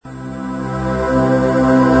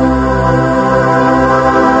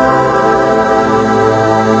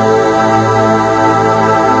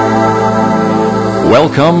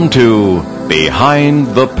Welcome to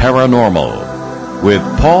Behind the Paranormal with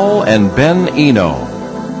Paul and Ben Eno.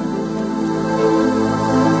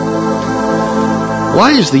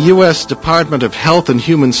 Why is the U.S. Department of Health and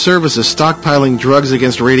Human Services stockpiling drugs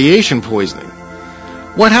against radiation poisoning?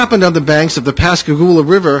 What happened on the banks of the Pascagoula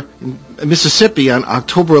River in Mississippi on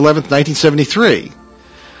October 11, 1973?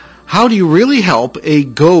 How do you really help a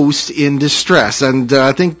ghost in distress? And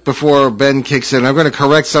I think before Ben kicks in, I'm going to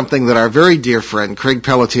correct something that our very dear friend, Craig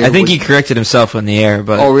Pelletier... I think he corrected himself on the air,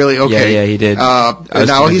 but... Oh, really? Okay. Yeah, he did.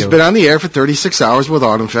 Now he's been on the air for 36 hours with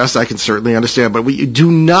Autumn Fest. I can certainly understand. But do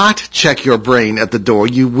not check your brain at the door.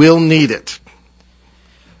 You will need it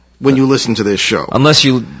when you listen to this show. Unless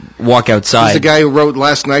you walk outside. He's the guy who wrote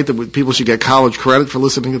last night that people should get college credit for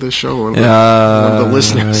listening to this show. One of the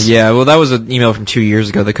listeners. Yeah, well, that was an email from 2 years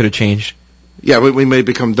ago. That could have changed. Yeah, we may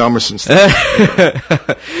become dumber since then. All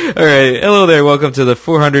right. Hello there. Welcome to the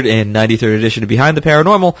 493rd edition of Behind the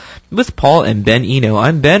Paranormal with Paul and Ben Eno.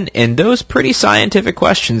 I'm Ben, and those pretty scientific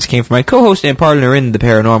questions came from my co-host and partner in the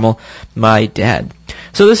paranormal, my dad.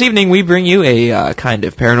 So this evening we bring you a kind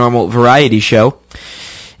of paranormal variety show.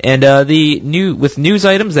 And with news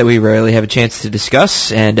items that we rarely have a chance to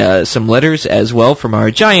discuss, and some letters as well from our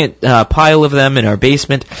giant pile of them in our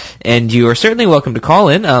basement. And you are certainly welcome to call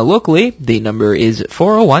in locally. The number is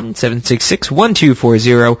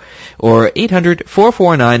 401-766-1240 or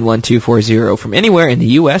 800-449-1240 from anywhere in the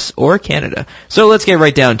U.S. or Canada. So let's get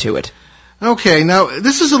right down to it. Okay, now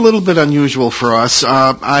this is a little bit unusual for us.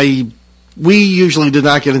 We usually do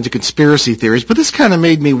not get into conspiracy theories, but this kind of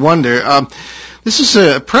made me wonder. This is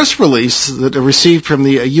a press release that I received from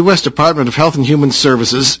the U.S. Department of Health and Human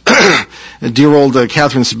Services, dear old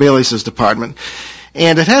Catherine Sebelius' department,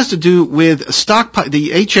 and it has to do with the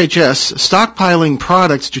HHS stockpiling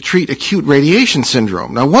products to treat acute radiation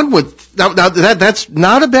syndrome. Now, that's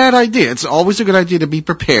not a bad idea. It's always a good idea to be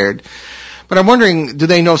prepared. But I'm wondering, do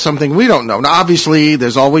they know something we don't know? Now, obviously,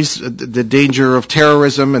 there's always the danger of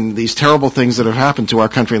terrorism and these terrible things that have happened to our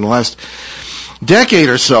country in the last decade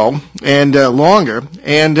or so, and longer.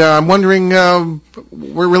 And I'm wondering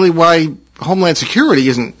why Homeland Security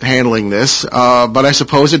isn't handling this, but I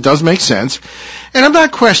suppose it does make sense. And I'm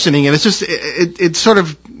not questioning it. It's just, it sort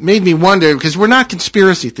of made me wonder, because we're not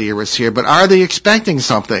conspiracy theorists here, but are they expecting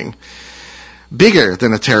something bigger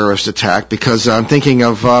than a terrorist attack? Because I'm thinking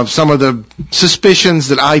of some of the suspicions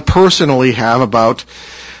that I personally have about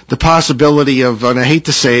the possibility of, and I hate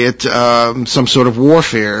to say it, some sort of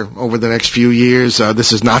warfare over the next few years.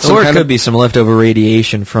 This is not some kind of... Or it could be some leftover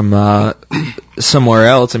radiation from somewhere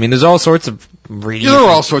else. I mean, there's all sorts of radiation. There are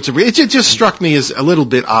all sorts of radiation. It just struck me as a little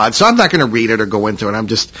bit odd, so I'm not going to read it or go into it.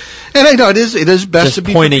 And I know it is best just to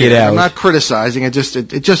be pointing prepared. it out. I'm not criticizing. It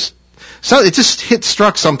just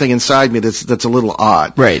struck something inside me that's a little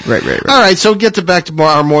odd. Right. All right, so back to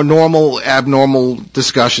our more normal, abnormal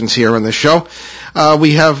discussions here on the show.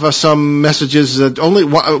 We have some messages that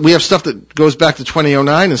we have stuff that goes back to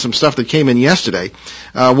 2009 and some stuff that came in yesterday.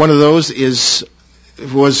 One of those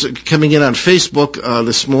was coming in on Facebook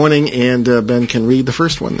this morning, and Ben can read the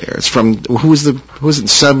first one there. It's from who is it?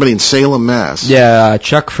 Somebody in Salem, Mass. Yeah,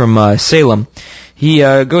 Chuck from Salem. He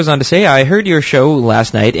goes on to say, I heard your show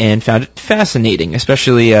last night and found it fascinating,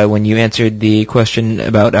 especially when you answered the question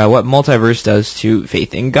about what multiverse does to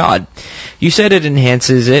faith in God. You said it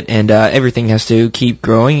enhances it, and everything has to keep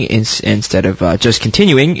growing instead of just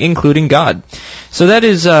continuing, including God. So that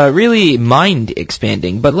is really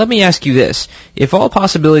mind-expanding. But let me ask you this. If all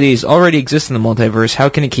possibilities already exist in the multiverse, how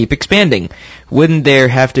can it keep expanding? Wouldn't there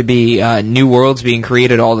have to be new worlds being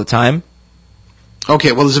created all the time?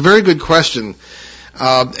 Okay, well, it's a very good question.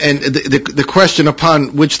 And the question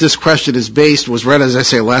upon which this question is based was read, as I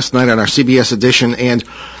say, last night on our CBS edition, and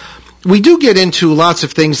we do get into lots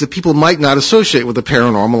of things that people might not associate with the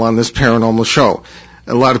paranormal on this paranormal show.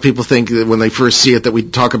 A lot of people think that when they first see it that we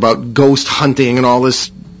talk about ghost hunting and all this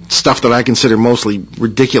stuff that I consider mostly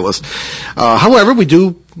ridiculous. However, we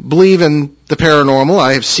do believe in the paranormal.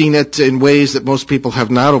 I have seen it in ways that most people have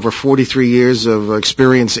not, over 43 years of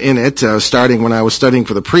experience in it, starting when I was studying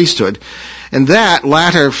for the priesthood. And that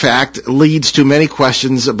latter fact leads to many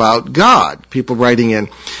questions about God. People writing in.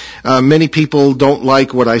 Many people don't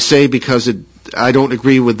like what I say because I don't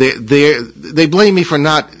agree with they blame me for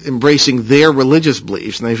not embracing their religious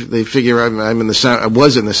beliefs, and they figure I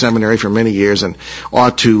was in the seminary for many years and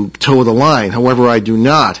ought to toe the line. However, I do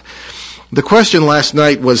not. The question last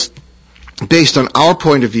night was based on our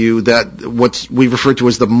point of view that what we refer to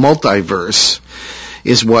as the multiverse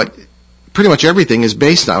is what pretty much everything is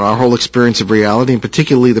based on, our whole experience of reality, and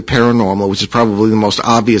particularly the paranormal, which is probably the most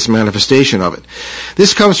obvious manifestation of it.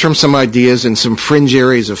 This comes from some ideas in some fringe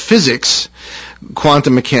areas of physics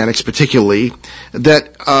quantum mechanics particularly,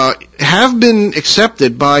 that have been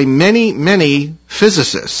accepted by many, many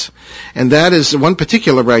physicists. And that is one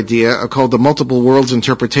particular idea called the multiple worlds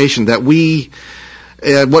interpretation, that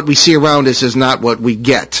what we see around us is not what we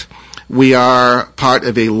get. We are part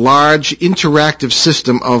of a large interactive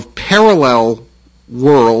system of parallel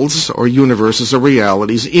worlds or universes or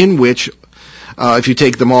realities in which, if you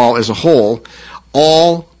take them all as a whole,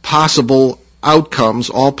 all possible outcomes,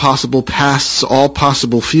 all possible pasts, all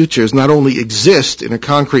possible futures not only exist in a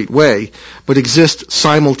concrete way, but exist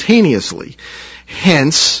simultaneously.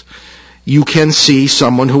 Hence, you can see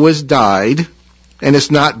someone who has died, and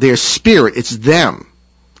it's not their spirit, it's them.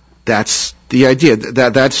 That's the idea.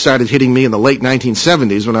 That started hitting me in the late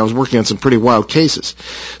 1970s when I was working on some pretty wild cases.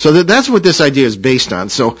 So that's what this idea is based on.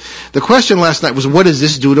 So the question last night was, what does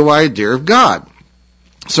this do to our idea of God?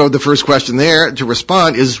 So the first question there to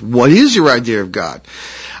respond is, what is your idea of God?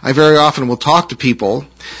 I very often will talk to people.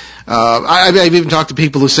 I've even talked to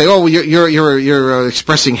people who say, "Oh, well, you're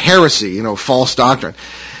expressing heresy, false doctrine."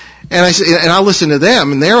 And I say, and I'll listen to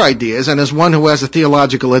them and their ideas. And as one who has a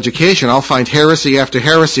theological education, I'll find heresy after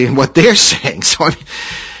heresy in what they're saying. So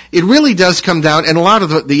it really does come down, and a lot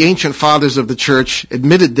of the ancient fathers of the church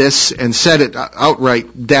admitted this and said it outright,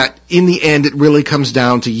 that in the end it really comes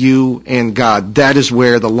down to you and God. That is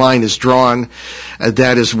where the line is drawn.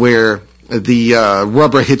 That is where the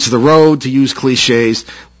rubber hits the road, to use cliches.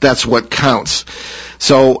 That's what counts.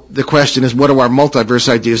 So the question is, what do our multiverse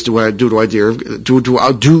ideas do to our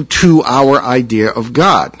idea of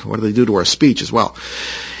God? What do they do to our speech as well?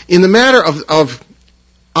 In the matter of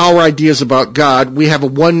our ideas about God, we have a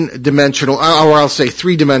one-dimensional, or I'll say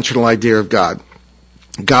three-dimensional idea of God.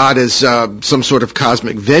 God is some sort of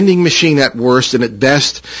cosmic vending machine at worst, and at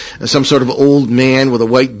best, some sort of old man with a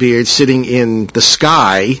white beard sitting in the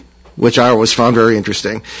sky, which I always found very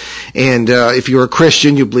interesting. And if you're a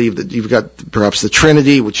Christian, you believe that you've got perhaps the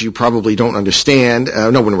Trinity, which you probably don't understand.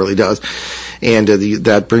 No one really does. And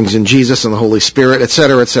that brings in Jesus and the Holy Spirit, et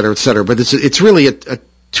cetera, et cetera, et cetera. But it's really a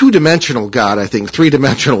two-dimensional God, I think,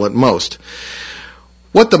 three-dimensional at most.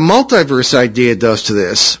 What the multiverse idea does to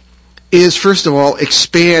this is, first of all,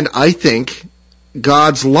 expand, I think,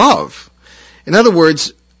 God's love. In other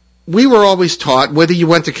words, we were always taught, whether you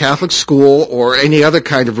went to Catholic school or any other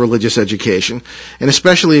kind of religious education, and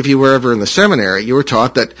especially if you were ever in the seminary, you were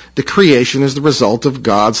taught that the creation is the result of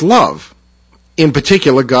God's love. In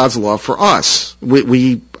particular, God's love for us.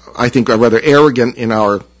 We I think, are rather arrogant in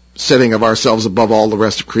our setting of ourselves above all the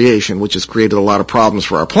rest of creation, which has created a lot of problems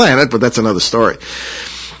for our planet, but that's another story.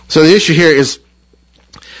 So the issue here is,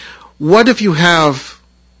 what if you have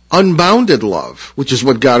unbounded love, which is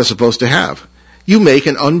what God is supposed to have? You make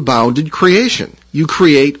an unbounded creation. You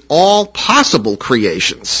create all possible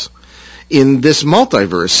creations in this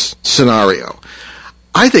multiverse scenario.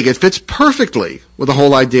 I think it fits perfectly with the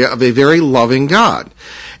whole idea of a very loving God.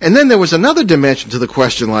 And then there was another dimension to the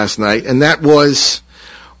question last night, and that was,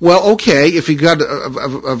 well, okay, if you got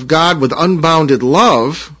of God with unbounded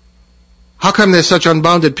love, how come there's such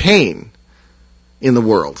unbounded pain in the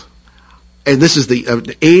world? And this is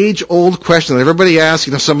the age-old question that everybody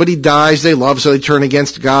asks. Somebody dies they love, so they turn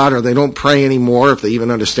against God, or they don't pray anymore, if they even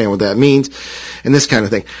understand what that means, and this kind of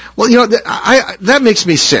thing. Well, that makes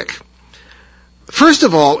me sick. First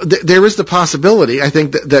of all, there is the possibility, I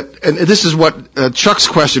think, that and this is what Chuck's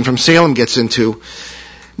question from Salem gets into,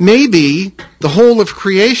 maybe the whole of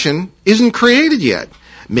creation isn't created yet.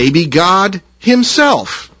 Maybe God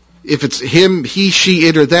himself, if it's him, he, she,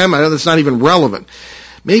 it, or them, I know that's not even relevant.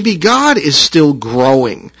 Maybe God is still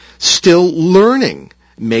growing, still learning.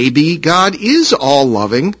 Maybe God is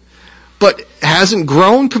all-loving, but hasn't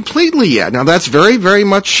grown completely yet. Now, that's very, very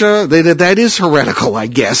much, that is heretical, I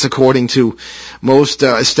guess, according to most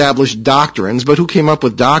established doctrines. But who came up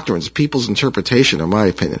with doctrines? People's interpretation, in my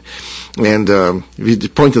opinion. And if you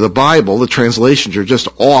point to the Bible, the translations are just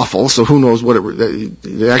awful, so who knows what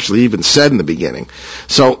it actually even said in the beginning.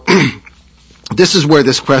 So this is where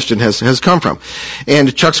this question has come from.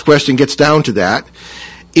 And Chuck's question gets down to that.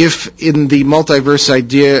 If in the multiverse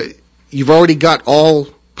idea, you've already got all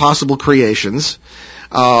possible creations,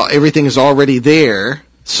 everything is already there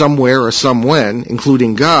somewhere or somewhen,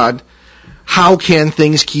 including God, how can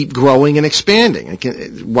things keep growing and expanding?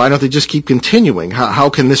 Why don't they just keep continuing? How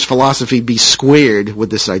can this philosophy be squared with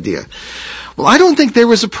this idea? Well, I don't think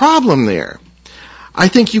there is a problem there. I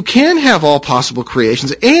think you can have all possible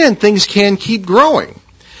creations and things can keep growing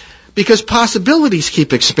because possibilities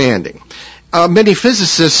keep expanding. Many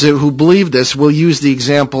physicists who believe this will use the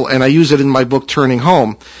example, and I use it in my book, Turning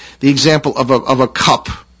Home, the example of a cup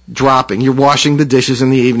dropping. You're washing the dishes in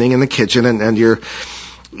the evening in the kitchen, and you're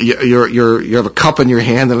you have a cup in your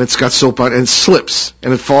hand and it's got soap on it and it slips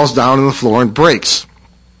and it falls down on the floor and breaks.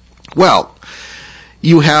 Well,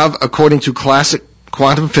 you have, according to classic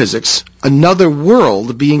quantum physics, another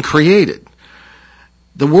world being created.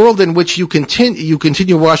 The world in which you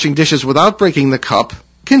continue washing dishes without breaking the cup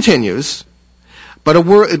continues, but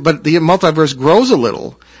the multiverse grows a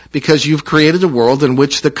little because you've created a world in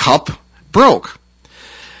which the cup broke.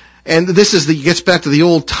 And this gets back to the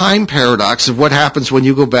old time paradox of what happens when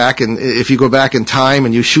you go back, and if you go back in time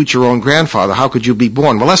and you shoot your own grandfather, how could you be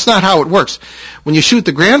born? Well, that's not how it works. When you shoot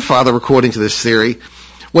the grandfather, according to this theory,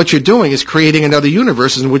 what you're doing is creating another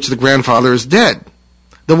universe in which the grandfather is dead.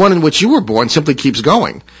 The one in which you were born simply keeps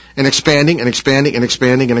going and expanding and expanding and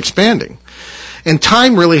expanding and expanding. And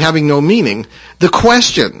time really having no meaning. The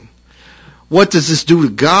question, what does this do to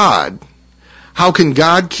God? How can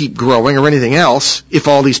God keep growing or anything else if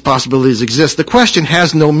all these possibilities exist? The question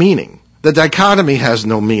has no meaning. The dichotomy has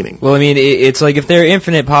no meaning. Well, I mean, it's like if there are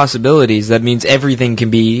infinite possibilities, that means everything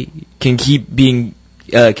can keep being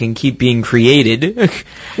created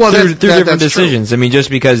through different decisions. True. I mean, just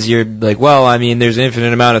because you're like, well, I mean, there's an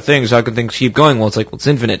infinite amount of things, how can things keep going? Well, it's like, well, it's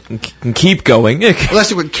infinite and can keep going. Well, that's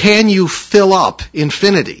the word. Can you fill up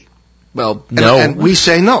infinity? Well, no. And we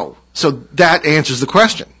say no. So that answers the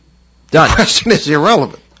question. Done. The question is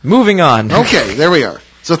irrelevant. Moving on. Okay, there we are.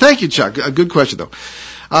 So thank you, Chuck. A good question, though.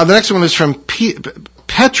 The next one is from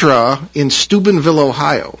Petra in Steubenville,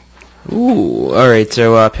 Ohio. Ooh, alright,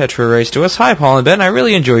 so Petra writes to us, "Hi, Paul and Ben, I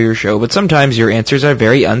really enjoy your show, but sometimes your answers are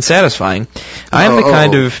very unsatisfying. I am the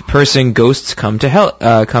kind of person ghosts come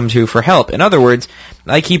to for help. In other words,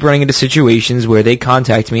 I keep running into situations where they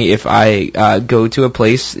contact me if I go to a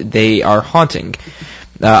place they are haunting.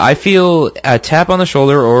 I feel a tap on the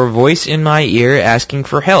shoulder or a voice in my ear asking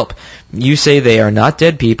for help. You say they are not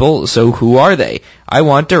dead people, so who are they? I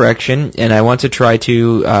want direction, and I want to try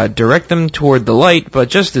to direct them toward the light, but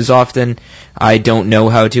just as often, I don't know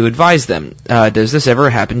how to advise them. Does this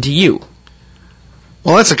ever happen to you?"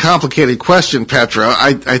 Well, that's a complicated question, Petra.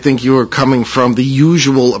 I think you are coming from the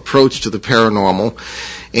usual approach to the paranormal,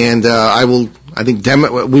 and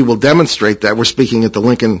we will demonstrate that. We're speaking at the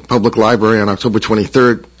Lincoln Public Library on October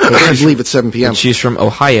 23rd, I believe at 7 p.m. And she's from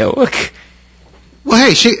Ohio. Well,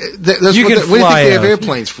 hey, that's what do you think they have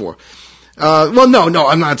airplanes for? Well, no,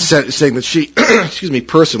 I'm not saying that she, excuse me,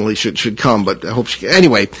 personally should come, but I hope she can.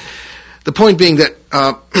 Anyway, the point being that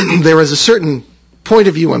there is a certain point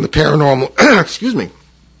of view on the paranormal. Excuse me.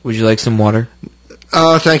 Would you like some water?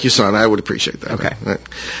 Thank you, son. I would appreciate that. Okay.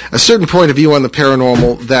 A certain point of view on the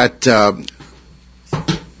paranormal that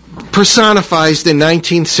personifies the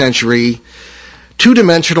 19th century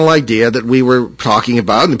two-dimensional idea that we were talking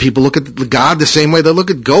about, and people look at God the same way they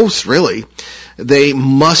look at ghosts, really. They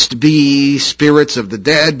must be spirits of the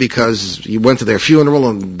dead because you went to their funeral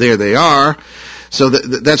and there they are. So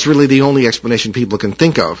that's really the only explanation people can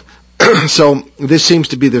think of. So this seems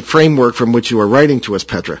to be the framework from which you are writing to us,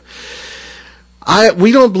 Petra.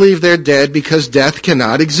 We don't believe they're dead because death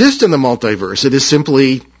cannot exist in the multiverse. It is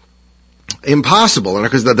simply impossible,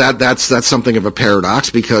 because that's something of a paradox,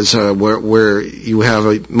 because where you have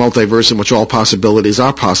a multiverse in which all possibilities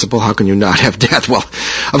are possible, how can you not have death? Well,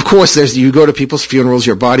 of course, you go to people's funerals,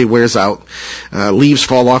 your body wears out, leaves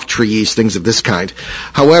fall off trees, things of this kind.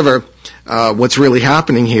 However, what's really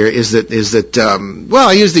happening here is that well,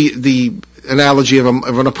 I use the analogy of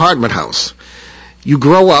an apartment house. You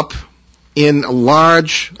grow up in a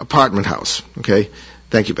large apartment house. Okay,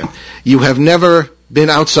 thank you, Ben. You have never been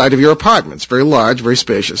outside of your apartment. It's very large, very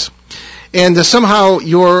spacious, and somehow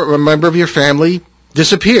a member of your family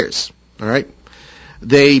disappears. All right,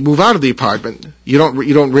 they move out of the apartment. You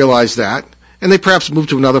don't realize that, and they perhaps move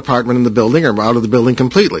to another apartment in the building or out of the building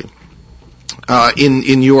completely.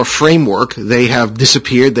 In your framework, they have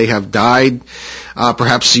disappeared. They have died.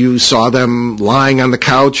 Perhaps you saw them lying on the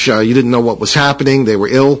couch. You didn't know what was happening. They were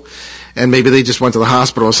ill, and maybe they just went to the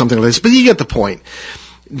hospital or something like this. But you get the point.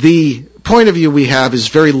 The point of view we have is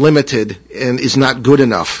very limited and is not good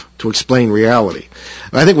enough to explain reality.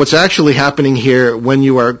 I think what's actually happening here when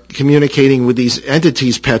you are communicating with these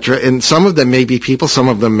entities, Petra, and some of them may be people, some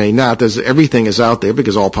of them may not. Everything is out there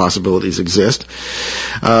because all possibilities exist.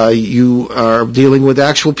 You are dealing with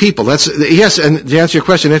actual people. Yes, and to answer your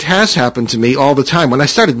question, it has happened to me all the time. When I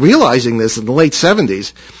started realizing this in the late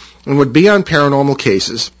 70s and would be on paranormal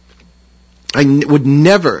cases, I would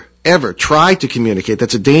never ever try to communicate.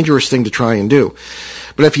 That's a dangerous thing to try and do.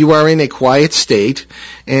 But if you are in a quiet state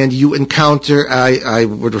and you encounter, I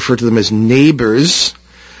would refer to them as neighbors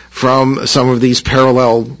from some of these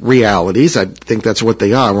parallel realities. I think that's what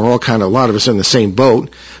they are. We're all a lot of us are in the same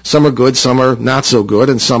boat. Some are good, some are not so good,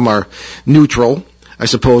 and some are neutral. I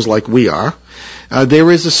suppose, like we are.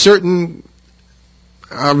 There is a certain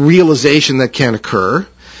realization that can occur.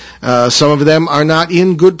 Some of them are not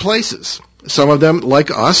in good places. Some of them, like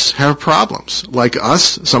us, have problems. Like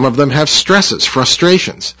us, some of them have stresses,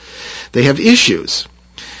 frustrations. They have issues.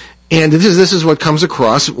 And this is what comes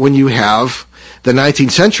across when you have the 19th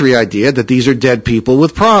century idea that these are dead people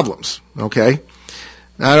with problems. Okay?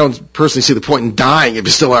 I don't personally see the point in dying if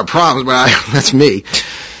you still have problems, but that's me.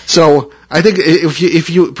 So I think if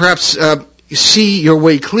you perhaps see your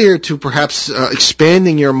way clear to perhaps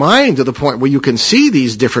expanding your mind to the point where you can see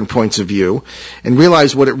these different points of view and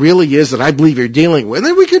realize what it really is that I believe you're dealing with.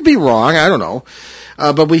 And we could be wrong, I don't know.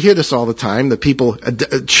 But we hear this all the time, that people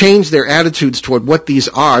change their attitudes toward what these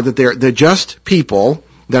are, that they're just people.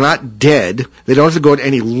 They're not dead. They don't have to go to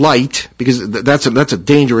any light, because that's a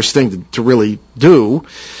dangerous thing to really do.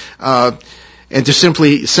 And to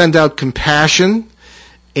simply send out compassion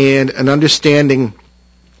and an understanding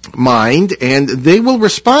mind, and they will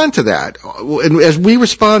respond to that. And as we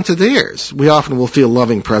respond to theirs, we often will feel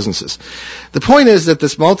loving presences. The point is that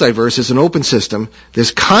this multiverse is an open system.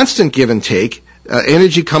 There's constant give and take.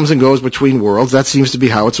 Energy comes and goes between worlds. That seems to be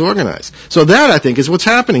how it's organized. So that, I think, is what's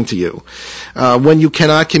happening to you. When you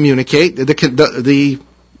cannot communicate,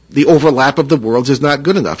 the overlap of the worlds is not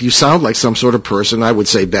good enough. You sound like some sort of person, I would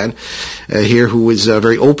say, Ben, here, who is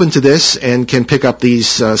very open to this and can pick up these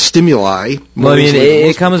stimuli. Well, I mean,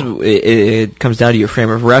 it comes down to your frame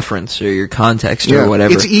of reference or your context or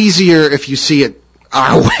whatever. It's easier if you see it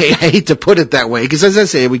our way. I hate to put it that way, because as I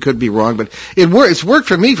say, we could be wrong, but it's worked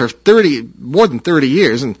for me for more than 30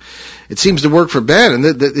 years, and it seems to work for Ben, and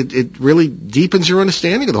it really deepens your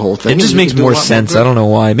understanding of the whole thing. It just makes more sense. I don't know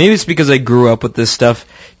why. Maybe it's because I grew up with this stuff,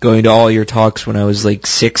 going to all your talks when I was like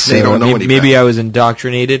 6. They don't know any maybe better. I was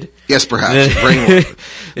indoctrinated. Yes, perhaps.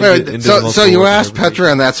 So you asked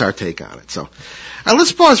Petra, and that's our take on it. So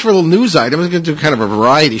let's pause for a little news item. We're going to do kind of a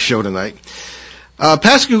variety show tonight.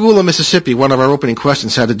 Pascagoula, Mississippi, one of our opening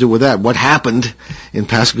questions had to do with that. What happened in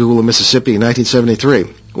Pascagoula, Mississippi in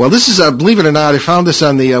 1973? Well, this is, believe it or not, I found this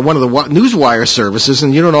on the one of the Newswire services,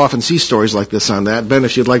 and you don't often see stories like this on that. Ben,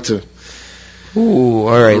 if you'd like to all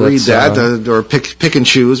right, read that, or pick and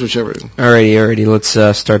choose, whichever. Alrighty, let's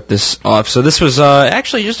start this off. So this was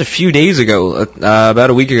actually just a few days ago,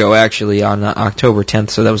 about a week ago, actually, on October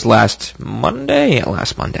 10th, so that was last Monday.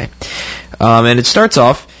 And it starts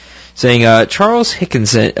off saying Charles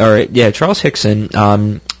Hickson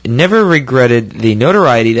never regretted the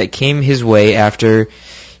notoriety that came his way after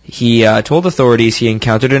he told authorities he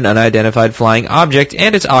encountered an unidentified flying object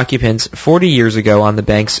and its occupants 40 years ago on the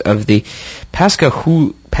banks of the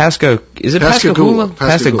Pascagoula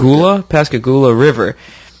River.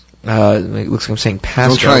 It looks like I'm saying Pasco.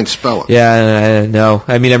 Don't try and spell it. Yeah, no.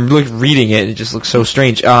 I mean, I'm reading it. It just looks so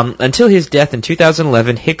strange. Until his death in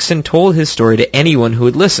 2011, Hickson told his story to anyone who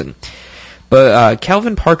would listen. But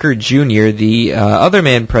Calvin Parker Jr., the other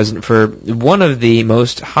man present for one of the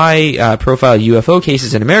most high-profile UFO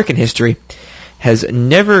cases in American history, has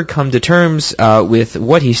never come to terms with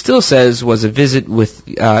what he still says was a visit with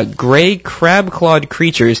gray crab-clawed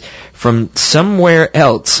creatures from somewhere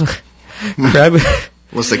else.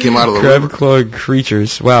 Unless they came out of the river. Crab-clawed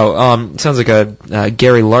creatures. Wow. Sounds like a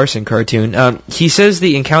Gary Larson cartoon. He says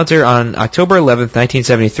the encounter on October 11th,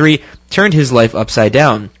 1973, turned his life upside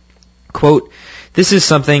down. Quote, "This is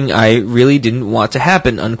something I really didn't want to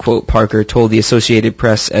happen," unquote, Parker told the Associated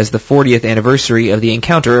Press as the 40th anniversary of the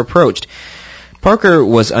encounter approached. Parker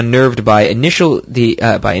was unnerved by initial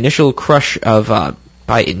crush of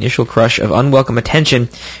unwelcome attention,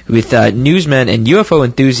 with newsmen and UFO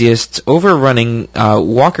enthusiasts overrunning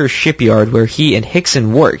Walker Shipyard, where he and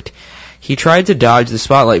Hickson worked. He tried to dodge the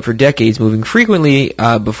spotlight for decades, moving frequently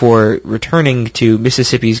before returning to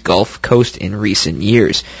Mississippi's Gulf Coast in recent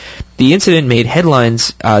years. The incident made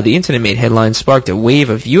headlines. Sparked a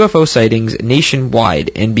wave of UFO sightings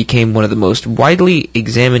nationwide and became one of the most widely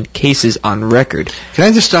examined cases on record. Can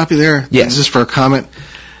I just stop you there? Yes. Just for a comment.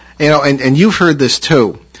 And you've heard this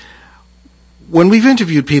too. When we've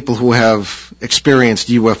interviewed people who have experienced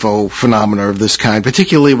UFO phenomena of this kind,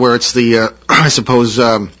 particularly where it's the,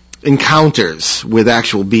 encounters with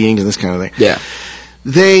actual beings and this kind of thing. Yeah.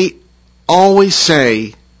 They always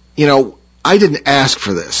say, I didn't ask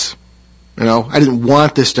for this. I didn't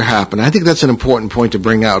want this to happen. I think that's an important point to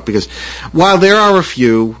bring out, because while there are a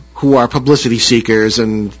few who are publicity seekers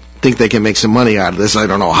and think they can make some money out of this, I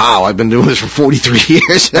don't know how. I've been doing this for 43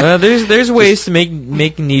 years. There's ways to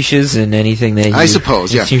make niches in anything that I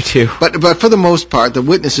suppose, yeah. You do. But for the most part, the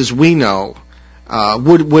witnesses we know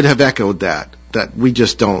would have echoed that we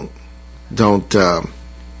just don't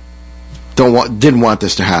didn't want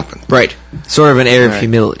this to happen. Right. Sort of an air of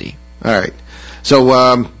humility. All right. So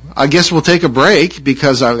I guess we'll take a break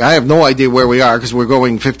because I have no idea where we are because we're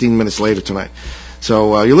going 15 minutes later tonight.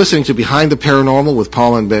 So you're listening to Behind the Paranormal with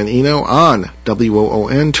Paul and Ben Eno on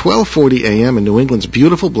WOON 1240 AM in New England's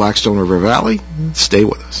beautiful Blackstone River Valley. Stay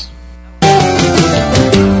with us.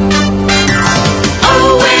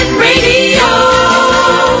 ON Radio,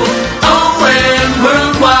 ON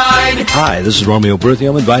Worldwide. Hi, this is Romeo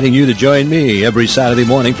Berthium inviting you to join me every Saturday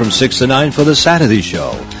morning from 6 to 9 for The Saturday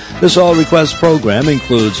Show. This all-request program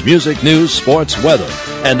includes music, news, sports, weather,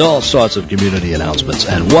 and all sorts of community announcements.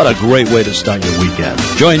 And what a great way to start your weekend.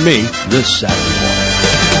 Join me this Saturday morning.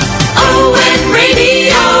 ON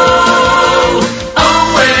Radio,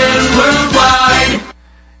 ON Worldwide.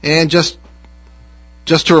 And just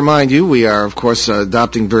to remind you, we are, of course,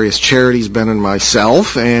 adopting various charities, Ben and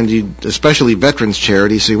myself, and especially veterans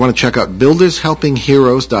charities. So you want to check out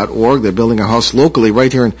buildershelpingheroes.org. They're building a house locally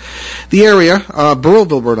right here in the area,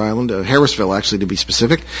 Burrillville, Rhode Island, Harrisville, actually, to be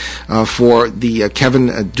specific, for the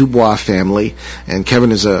Kevin Dubois family. And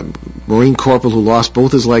Kevin is a Marine corporal who lost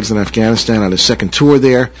both his legs in Afghanistan on his second tour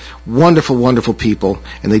there. Wonderful, wonderful people,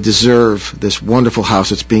 and they deserve this wonderful house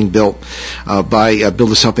that's being built by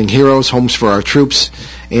Builders Helping Heroes, Homes for Our Troops,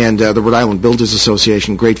 and the Rhode Island Builders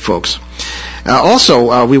Association. Great folks.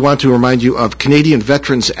 Also, we want to remind you of Canadian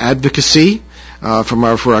Veterans Advocacy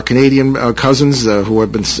for our Canadian cousins who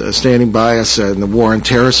have been standing by us in the war on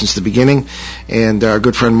terror since the beginning. And our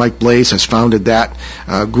good friend Mike Blaze has founded that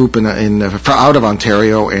group out of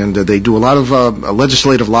Ontario, and they do a lot of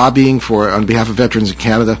legislative lobbying on behalf of veterans in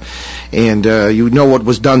Canada. And you know what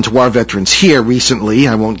was done to our veterans here recently.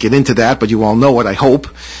 I won't get into that, but you all know it, I hope.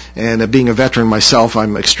 And being a veteran myself,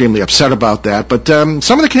 I'm extremely upset about that. But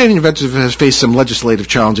some of the Canadian veterans have faced some legislative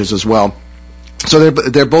challenges as well. So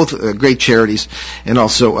they're both great charities, and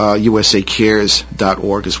also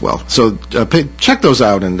usacares.org as well. So check those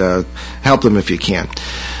out and help them if you can.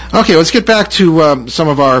 Okay, let's get back to some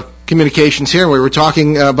of our communications here. We were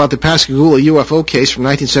talking about the Pascagoula UFO case from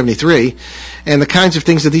 1973 and the kinds of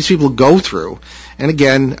things that these people go through. And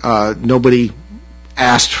again, nobody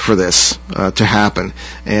asked for this to happen,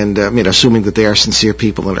 and assuming that they are sincere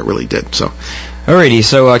people, and it really did. So, alrighty.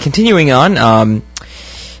 So continuing on.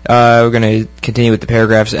 We're going to continue with the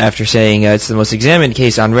paragraphs after saying it's the most examined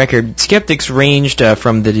case on record. Skeptics ranged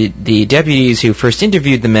from the deputies who first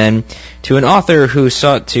interviewed the men to an author who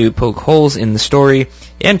sought to poke holes in the story,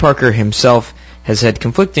 and Parker himself has had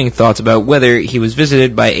conflicting thoughts about whether he was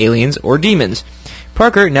visited by aliens or demons.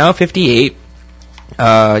 Parker, now 58,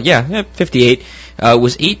 58,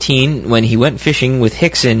 was 18 when he went fishing with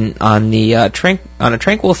Hickson on a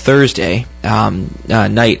tranquil Thursday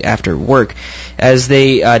night after work. As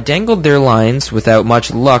they dangled their lines without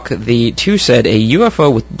much luck, the two said a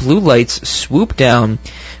UFO with blue lights swooped down,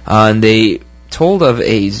 and they told of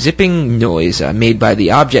a zipping noise made by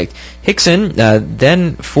the object. Hickson,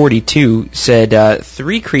 then 42, said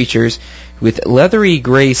 3 creatures with leathery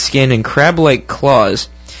gray skin and crab-like claws.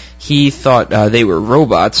 He thought they were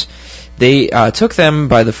robots. They took them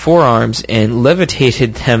by the forearms and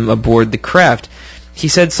levitated them aboard the craft. He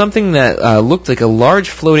said something that looked like a large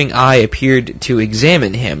floating eye appeared to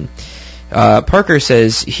examine him. Parker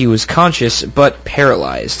says he was conscious but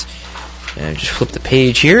paralyzed. And just flip the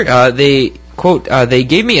page here. They, quote, they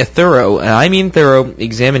gave me a thorough, and I mean thorough,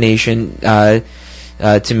 examination to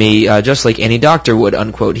me, just like any doctor would,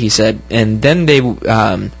 unquote, he said. And then they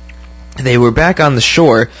were back on the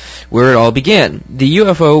shore where it all began. The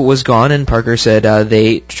UFO was gone, and Parker said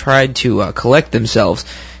they tried to collect themselves.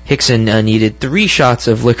 Hickson needed 3 shots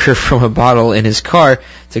of liquor from a bottle in his car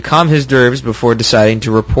to calm his nerves before deciding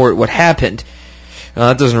to report what happened.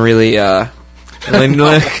 That doesn't really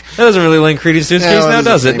that doesn't really lend credence to his case now,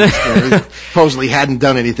 does it? He supposedly hadn't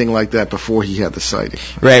done anything like that before he had the sighting.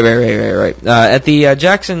 Right. At the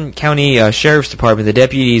Jackson County Sheriff's Department, the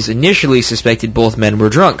deputies initially suspected both men were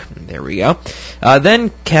drunk. There we go. Then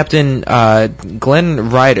Captain Glenn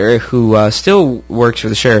Ryder, who still works for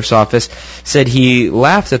the sheriff's office, said he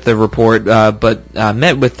laughed at the report, but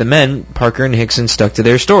met with the men. Parker and Hickson stuck to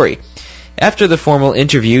their story. After the formal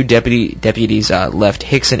interview, deputies left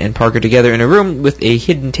Hickson and Parker together in a room with a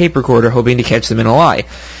hidden tape recorder, hoping to catch them in a lie.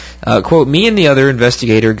 Quote, me and the other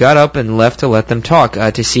investigator got up and left to let them talk,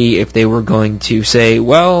 to see if they were going to say,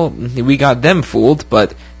 well, we got them fooled,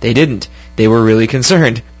 but they didn't. They were really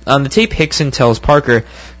concerned. On the tape, Hickson tells Parker,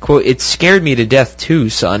 quote, it scared me to death too,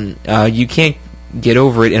 son. You can't get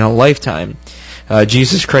over it in a lifetime.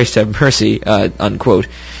 Jesus Christ have mercy, unquote.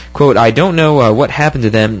 Quote, "I don't know what happened to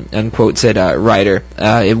them," unquote, said Ryder.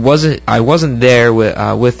 I wasn't there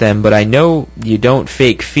with them, but I know you don't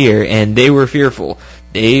fake fear, and they were fearful.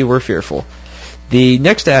 They were fearful. The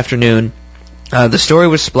next afternoon, the story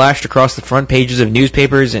was splashed across the front pages of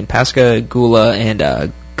newspapers in Pascagoula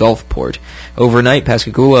and Gulfport. Overnight,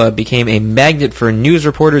 Pascagoula became a magnet for news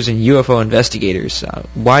reporters and UFO investigators.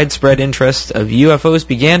 Widespread interest of UFOs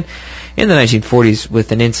began in the 1940s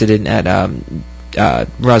with an incident at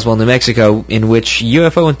Roswell, New Mexico, in which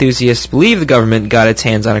UFO enthusiasts believe the government got its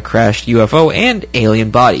hands on a crashed UFO and alien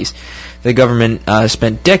bodies. The government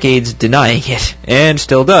spent decades denying it, and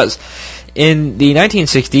still does. In the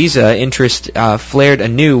 1960s, interest flared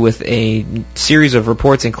anew with a series of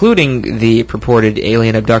reports, including the purported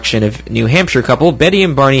alien abduction of New Hampshire couple Betty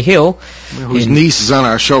and Barney Hill, whose niece is on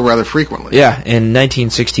our show rather frequently. Yeah, in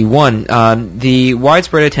 1961. The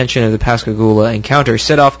widespread attention of the Pascagoula encounter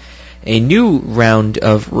set off a new round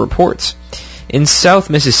of reports. In South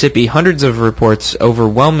Mississippi, hundreds of reports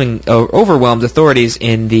overwhelmed authorities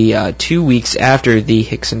in the 2 weeks after the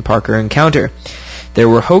Hickson-Parker encounter. There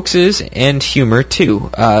were hoaxes and humor too.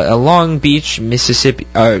 A Long Beach, Mississippi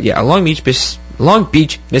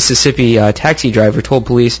taxi driver told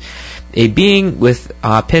police a being with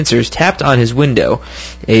pincers tapped on his window.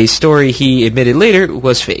 A story he admitted later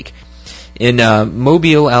was fake. In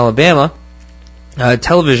Mobile, Alabama,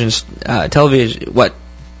 television. What?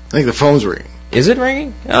 I think the phone's ringing. Is it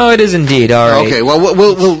ringing? Oh, it is indeed. All right. Okay. Well,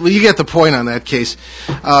 we'll you get the point on that case.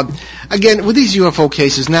 Again, with these UFO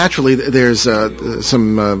cases, naturally there's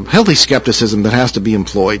some healthy skepticism that has to be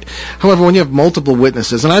employed. However, when you have multiple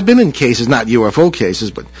witnesses, and I've been in cases, not UFO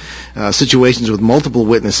cases, but situations with multiple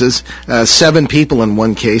witnesses, 7 people in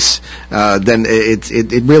one case, then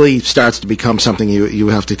it really starts to become something you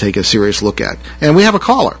have to take a serious look at. And we have a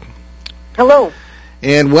caller. Hello.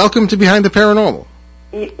 And welcome to Behind the Paranormal.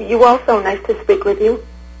 You also, nice to speak with you.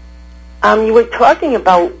 You were talking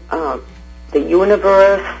about the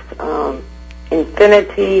universe,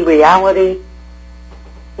 infinity, reality.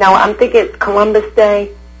 Now, I'm thinking it's Columbus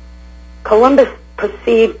Day. Columbus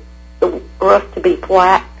perceived the Earth to be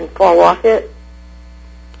flat and fall off it.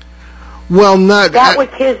 Well, not... That was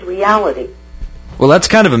his reality. Well, that's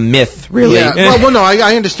kind of a myth, really. Yeah. Well, no,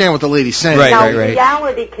 I understand what the lady's saying. Right.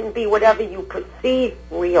 Reality can be whatever you perceive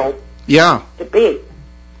real to be.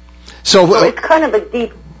 So it's kind of a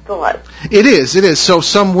deep thought. It is. So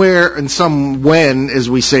somewhere and when, as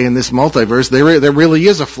we say in this multiverse, there really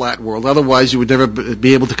is a flat world. Otherwise, you would never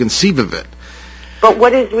be able to conceive of it. But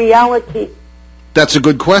what is reality? That's a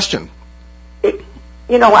good question.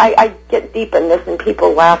 I get deep in this and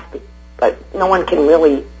people laugh, but no one can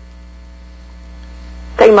really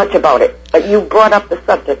say much about it. But you brought up the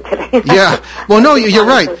subject today. Yeah. Well, no, you're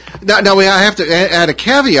right. Now, I have to add a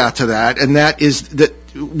caveat to that, and that is that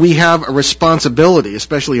we have a responsibility,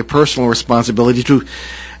 especially a personal responsibility, to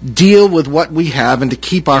deal with what we have and to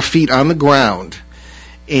keep our feet on the ground.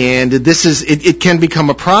 And it can become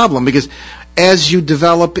a problem because as you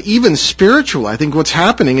develop, even spiritual, I think what's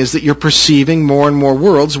happening is that you're perceiving more and more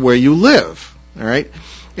worlds where you live. All right?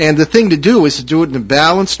 And the thing to do is to do it in a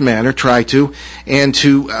balanced manner, and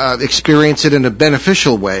to experience it in a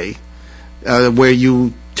beneficial way, where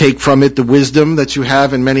you take from it the wisdom that you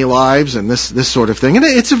have in many lives and this sort of thing. And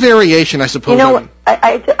it's a variation, I suppose. I'm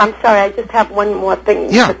sorry, I just have one more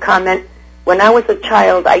thing to comment. When I was a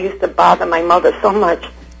child, I used to bother my mother so much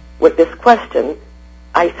with this question.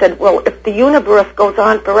 I said, well, if the universe goes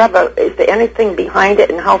on forever, is there anything behind it,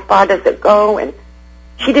 and how far does it go? And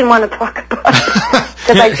she didn't want to talk about it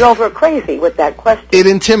because I drove her crazy with that question. It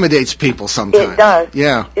intimidates people sometimes. It does.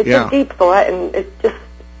 Yeah. It's a deep thought, and it's just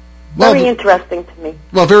very interesting to me.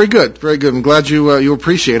 Well, very good. Very good. I'm glad you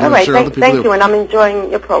appreciate it. All right. I'm sure other people thank you, and I'm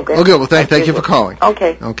enjoying your program. Oh, good. Well, thank you for calling.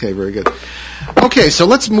 Okay. Okay, very good. Okay, so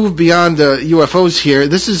let's move beyond UFOs here.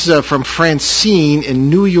 This is from Francine in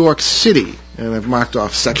New York City. And I've marked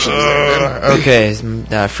off sections there. Okay,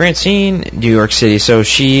 Francine, New York City. So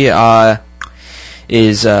she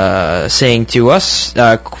is saying to us...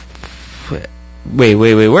 Wait,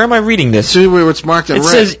 where am I reading this? See where it's marked in red. It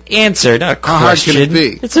says answer, not a question. How hard can it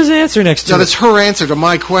be? It says answer next to it. No, that's her answer to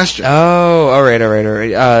my question. Oh, all right.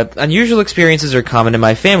 Unusual experiences are common in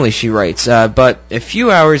my family, she writes. But a few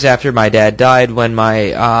hours after my dad died, when my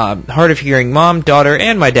hard-of-hearing mom, daughter,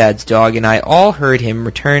 and my dad's dog and I all heard him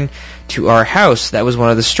return to our house, that was one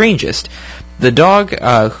of the strangest. The dog,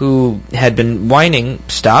 who had been whining,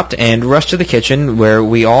 stopped and rushed to the kitchen, where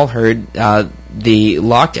we all heard the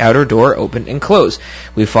locked outer door open and close.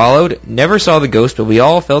 We followed, never saw the ghost, but we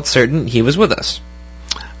all felt certain he was with us.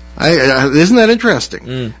 Isn't that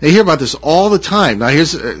interesting? They hear about this all the time. Now,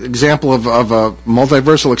 here's an example of a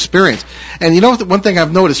multiversal experience. And you know, one thing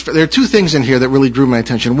I've noticed, there are two things in here that really drew my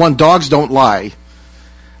attention. One, dogs don't lie.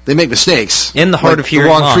 They make mistakes. In the hard of hearing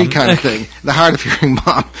mom. The wrong mom. tree kind of thing. The hard of hearing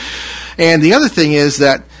mom. And the other thing is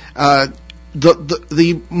that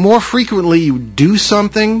the more frequently you do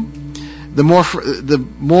something, the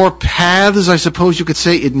more paths, I suppose you could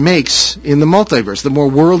say, it makes in the multiverse, the more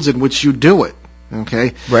worlds in which you do it.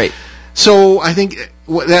 Okay? Right. So I think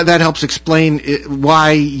that helps explain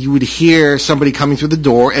why you would hear somebody coming through the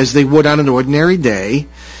door as they would on an ordinary day,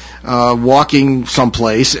 walking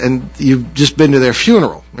someplace, and you've just been to their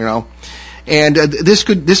funeral, you know. And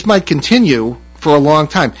this might continue for a long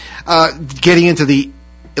time. Getting into the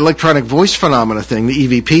electronic voice phenomena thing, the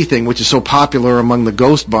EVP thing, which is so popular among the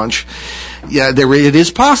ghost bunch, it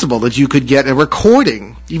is possible that you could get a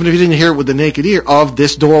recording, even if you didn't hear it with the naked ear, of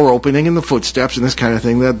this door opening and the footsteps and this kind of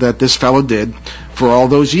thing that this fellow did for all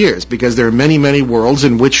those years, because there are many, many worlds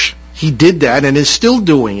in which he did that and is still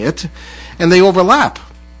doing it, and they overlap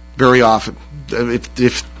very often.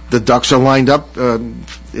 If the ducks are lined up in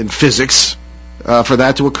physics for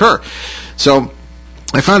that to occur. So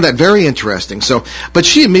I found that very interesting. But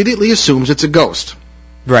she immediately assumes it's a ghost.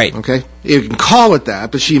 Right. Okay? You can call it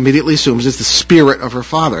that, but she immediately assumes it's the spirit of her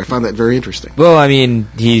father. I found that very interesting. Well, I mean,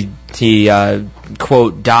 he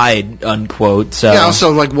quote, died, unquote, so... Yeah,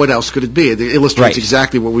 so, like, what else could it be? It illustrates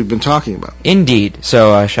exactly what we've been talking about. Indeed.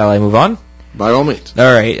 So, shall I move on? By all means.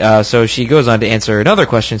 All right, so she goes on to answer another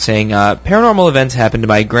question saying, paranormal events happened to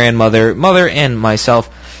my grandmother, mother, and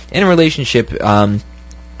myself in a relationship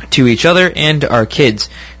to each other and our kids.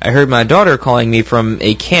 I heard my daughter calling me from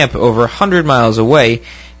a camp over 100 miles away,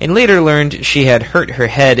 and later learned she had hurt her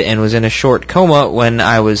head and was in a short coma when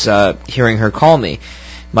I was hearing her call me.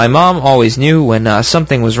 My mom always knew when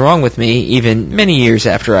something was wrong with me, even many years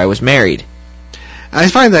after I was married. I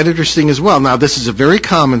find that interesting as well. Now, this is a very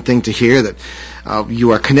common thing to hear, that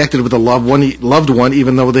you are connected with a loved one,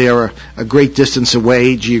 even though they are a great distance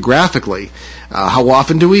away geographically. How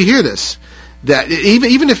often do we hear this? That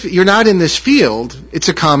even if you're not in this field, it's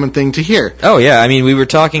a common thing to hear. Oh yeah, I mean we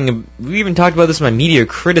even talked about this in my media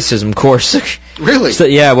criticism course. Really? So,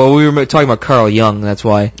 yeah, well we were talking about Carl Jung, that's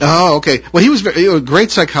why. Oh, okay. Well, he was a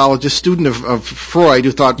great psychologist, student of Freud,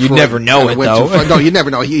 who thought you'd Freud never know it though. No, you'd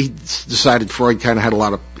never know. He decided Freud kind of had a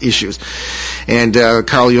lot of issues, and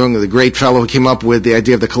Carl Jung, the great fellow who came up with the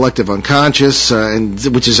idea of the collective unconscious,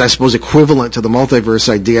 which is, I suppose, equivalent to the multiverse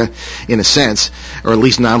idea in a sense, or at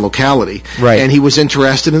least non-locality. Right. And he was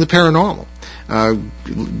interested in the paranormal.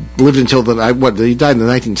 Lived until he died in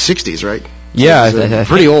the 1960s, right? Yeah, he was,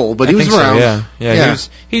 pretty old, but he was around. So, yeah.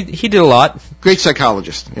 He did a lot. Great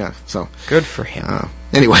psychologist. Yeah, so good for him.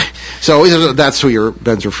 Anyway, so that's who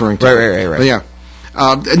Ben's referring to. Right. But yeah,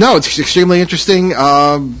 no, it's extremely interesting.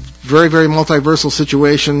 Very, very multiversal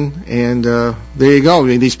situation, and there you go. I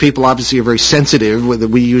mean, these people obviously are very sensitive.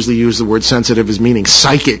 We usually use the word sensitive as meaning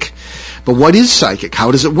psychic. But what is psychic?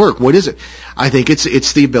 How does it work? What is it? I think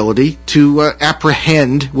it's the ability to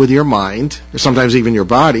apprehend with your mind, or sometimes even your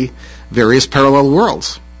body, various parallel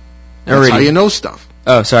worlds. That's how you know stuff.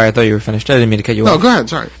 Oh, sorry, I thought you were finished. I didn't mean to cut you off. No, go ahead,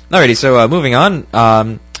 sorry. Alrighty, so moving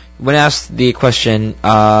on. When asked the question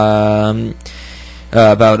about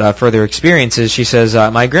further experiences, she says,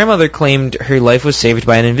 my grandmother claimed her life was saved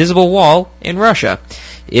by an invisible wall in Russia.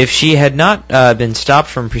 If she had not been stopped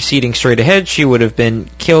from proceeding straight ahead, she would have been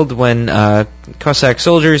killed when Cossack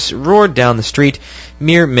soldiers roared down the street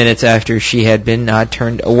mere minutes after she had been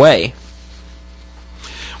turned away.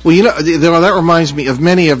 Well, you know, that reminds me of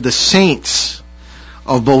many of the saints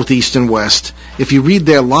of both East and West. If you read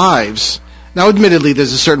their lives, now admittedly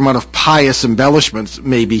there's a certain amount of pious embellishments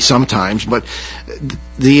maybe sometimes, but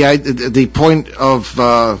the point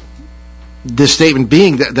of this statement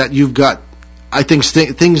being that you've got, I think,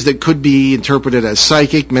 things that could be interpreted as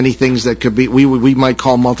psychic, many things that could be we might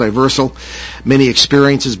call multiversal, many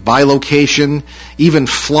experiences, bilocation, even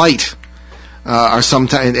flight are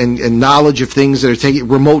sometimes, and knowledge of things that are taking,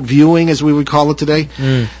 remote viewing as we would call it today.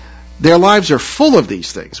 Their lives are full of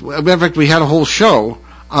these things. In fact, we had a whole show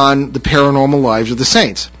on the paranormal lives of the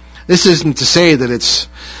saints. This isn't to say that it's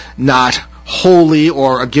not holy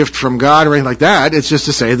or a gift from God or anything like that. It's just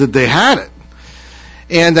to say that they had it.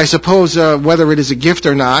 And I suppose whether it is a gift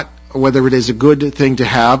or not, or whether it is a good thing to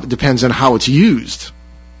have, depends on how it's used.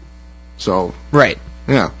 So, right.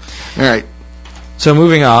 Yeah. All right. So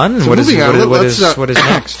moving on. What is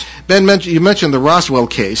next? Ben, you mentioned the Roswell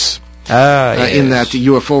case in that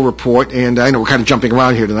UFO report, and I know we're kind of jumping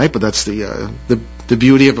around here tonight, but that's the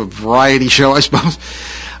beauty of a variety show, I suppose.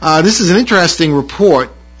 This is an interesting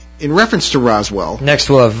report. in reference to Roswell. Next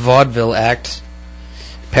we'll have Vaudeville Act.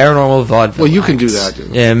 Paranormal Vaudeville Well, you can Acts. do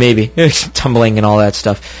that. Yeah, maybe. Tumbling and all that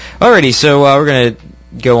stuff. Alrighty, so we're going to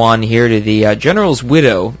go on here to the general's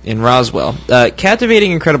widow in Roswell.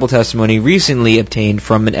 Captivating, incredible testimony recently obtained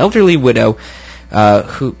from an elderly widow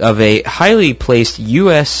of a highly placed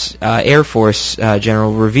U.S. Air Force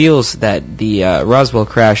general reveals that the Roswell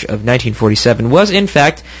crash of 1947 was, in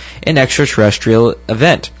fact, an extraterrestrial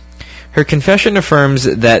event. Her confession affirms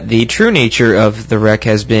that the true nature of the wreck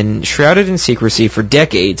has been shrouded in secrecy for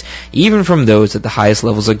decades, even from those at the highest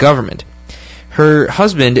levels of government. Her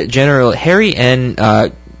husband, General Harry N.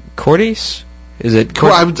 Cordes? Is it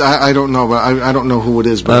Cordes? Well, I don't know, but I don't know who it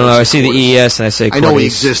is. But I don't know. I see the EES and I say Cordes. I know he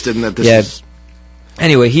existed and that this is...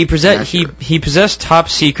 Anyway, he possessed top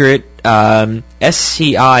secret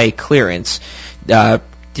SCI clearance. Do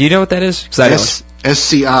you know what that is? 'Cause I don't.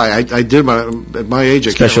 SCI. I did at my age.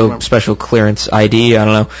 I can't remember. Special clearance ID. I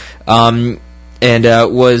don't know. And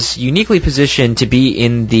was uniquely positioned to be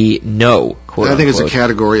in the know. Quote I think unquote. it's a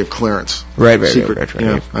category of clearance. Right.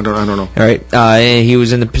 Yeah, I don't know. All right. And he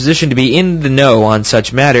was in the position to be in the know on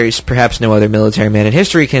such matters. Perhaps no other military man in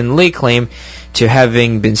history can lay claim to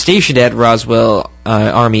having been stationed at Roswell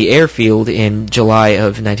Army Airfield in July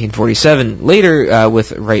of 1947. Later,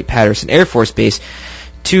 with Wright-Patterson Air Force Base,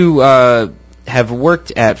 to have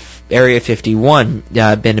worked at Area 51,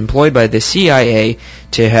 been employed by the CIA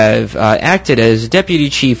to have acted as Deputy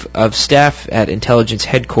Chief of Staff at Intelligence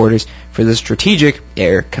Headquarters for the Strategic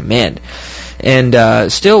Air Command,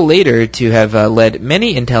 and still later to have led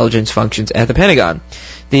many intelligence functions at the Pentagon.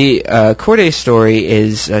 The Cordes story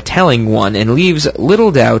is a telling one and leaves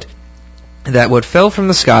little doubt that what fell from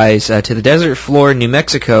the skies to the desert floor in New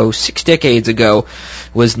Mexico 6 decades ago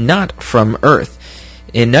was not from Earth.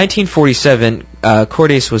 In 1947,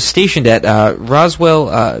 Cordes was stationed at Roswell,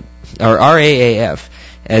 or RAAF,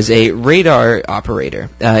 as a radar operator.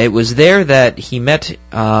 It was there that he met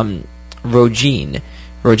Rogine.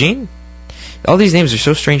 Rogine? All these names are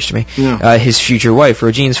so strange to me. Yeah. His future wife.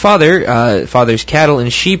 Rogine's father's cattle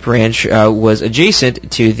and sheep ranch was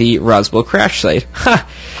adjacent to the Roswell crash site.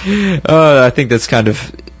 I think that's kind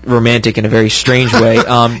of romantic in a very strange way.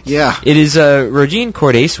 Yeah. It is Rogine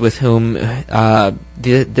Cordes with whom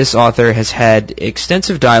this author has had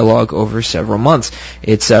extensive dialogue over several months.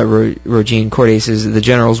 It's Rogine Cordes is the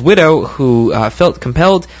general's widow who felt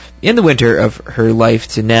compelled in the winter of her life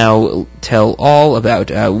to now tell all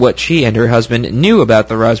about what she and her husband knew about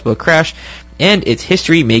the Roswell crash and its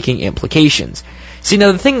history-making implications. See,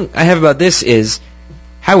 now the thing I have about this is,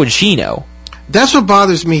 how would she know? That's what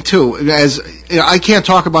bothers me too. As I can't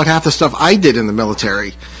talk about half the stuff I did in the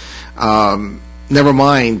military. Never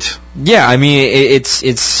mind. Yeah, I mean it's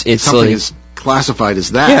something like, as classified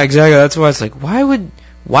as that. Yeah, exactly. That's why it's like,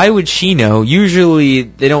 why would she know? Usually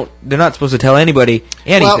they're not supposed to tell anybody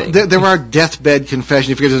anything. Well, there are deathbed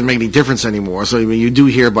confessions. It doesn't make any difference anymore. So I mean, you do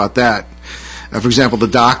hear about that. For example,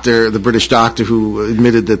 the British doctor who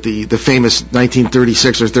admitted that the famous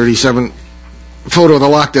 1936 or 37 photo of the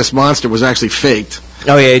Loch Ness Monster was actually faked.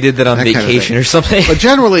 Oh yeah, he did that on vacation or something. But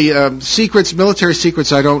generally, secrets, military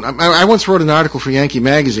secrets, I once wrote an article for Yankee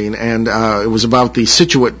Magazine, and it was about the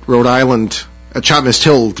Scituate, Rhode Island, Chopmist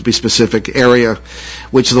Hill, to be specific, area,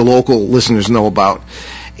 which the local listeners know about.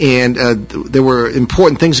 And there were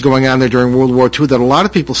important things going on there during World War II that a lot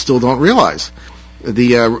of people still don't realize.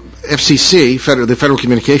 The FCC, the Federal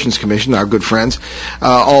Communications Commission, our good friends,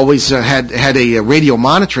 always had a radio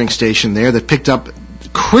monitoring station there that picked up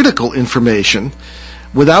critical information,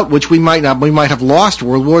 without which we might have lost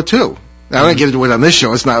World War II. Now, I don't get into it on this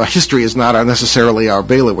show. History is not necessarily our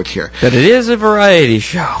bailiwick here. But it is a variety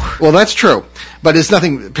show. Well, that's true. But it's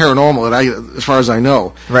nothing paranormal, as far as I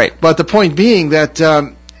know. Right. But the point being that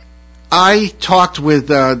I talked with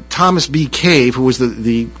Thomas B. Cave, who was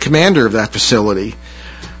the commander of that facility,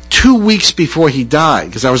 2 weeks before he died,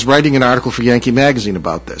 because I was writing an article for Yankee Magazine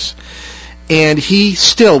about this. And he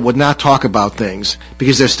still would not talk about things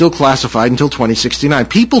because they're still classified until 2069.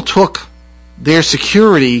 People took their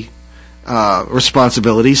security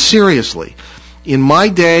responsibilities seriously. In my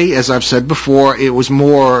day, as I've said before, it was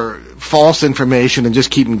more false information and just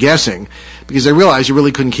keep them guessing, because I realized you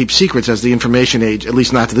really couldn't keep secrets as the information age, at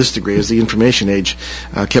least not to this degree, as the information age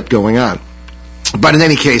kept going on. But in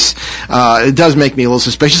any case, it does make me a little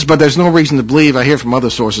suspicious, but there's no reason to believe. I hear from other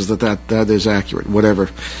sources that is accurate, whatever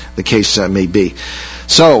the case may be.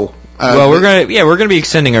 So, we're gonna be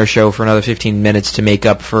extending our show for another 15 minutes to make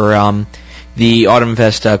up for the Autumn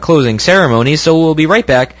Fest closing ceremony. So we'll be right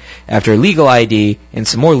back after legal ID and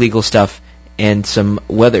some more legal stuff and some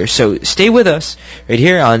weather. So stay with us right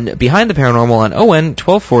here on Behind the Paranormal on ON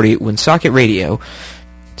 1240 Woonsocket Radio.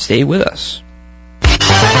 stay with us.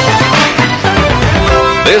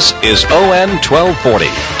 This is ON 1240,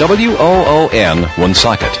 WOON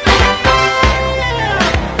Woonsocket.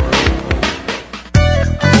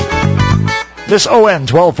 This ON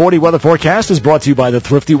 1240 weather forecast is brought to you by the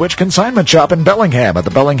Thrifty Witch Consignment Shop in Bellingham at the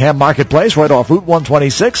Bellingham Marketplace right off Route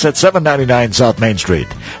 126 at 799 South Main Street.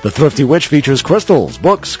 The Thrifty Witch features crystals,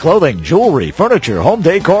 books, clothing, jewelry, furniture, home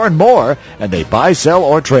decor, and more, and they buy, sell,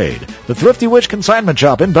 or trade. The Thrifty Witch Consignment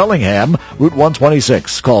Shop in Bellingham, Route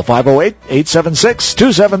 126. Call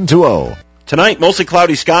 508-876-2720. Tonight, mostly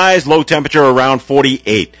cloudy skies, low temperature around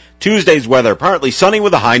 48. Tuesday's weather, partly sunny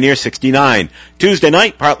with a high near 69. Tuesday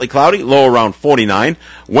night, partly cloudy, low around 49.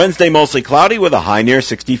 Wednesday, mostly cloudy with a high near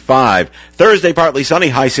 65. Thursday, partly sunny,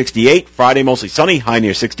 high 68. Friday, mostly sunny, high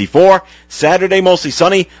near 64. Saturday, mostly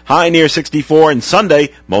sunny, high near 64. And Sunday,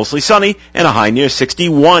 mostly sunny and a high near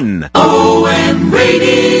 61. ON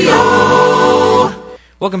Radio.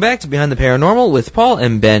 Welcome back to Behind the Paranormal with Paul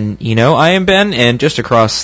and Ben. I am Ben, and just across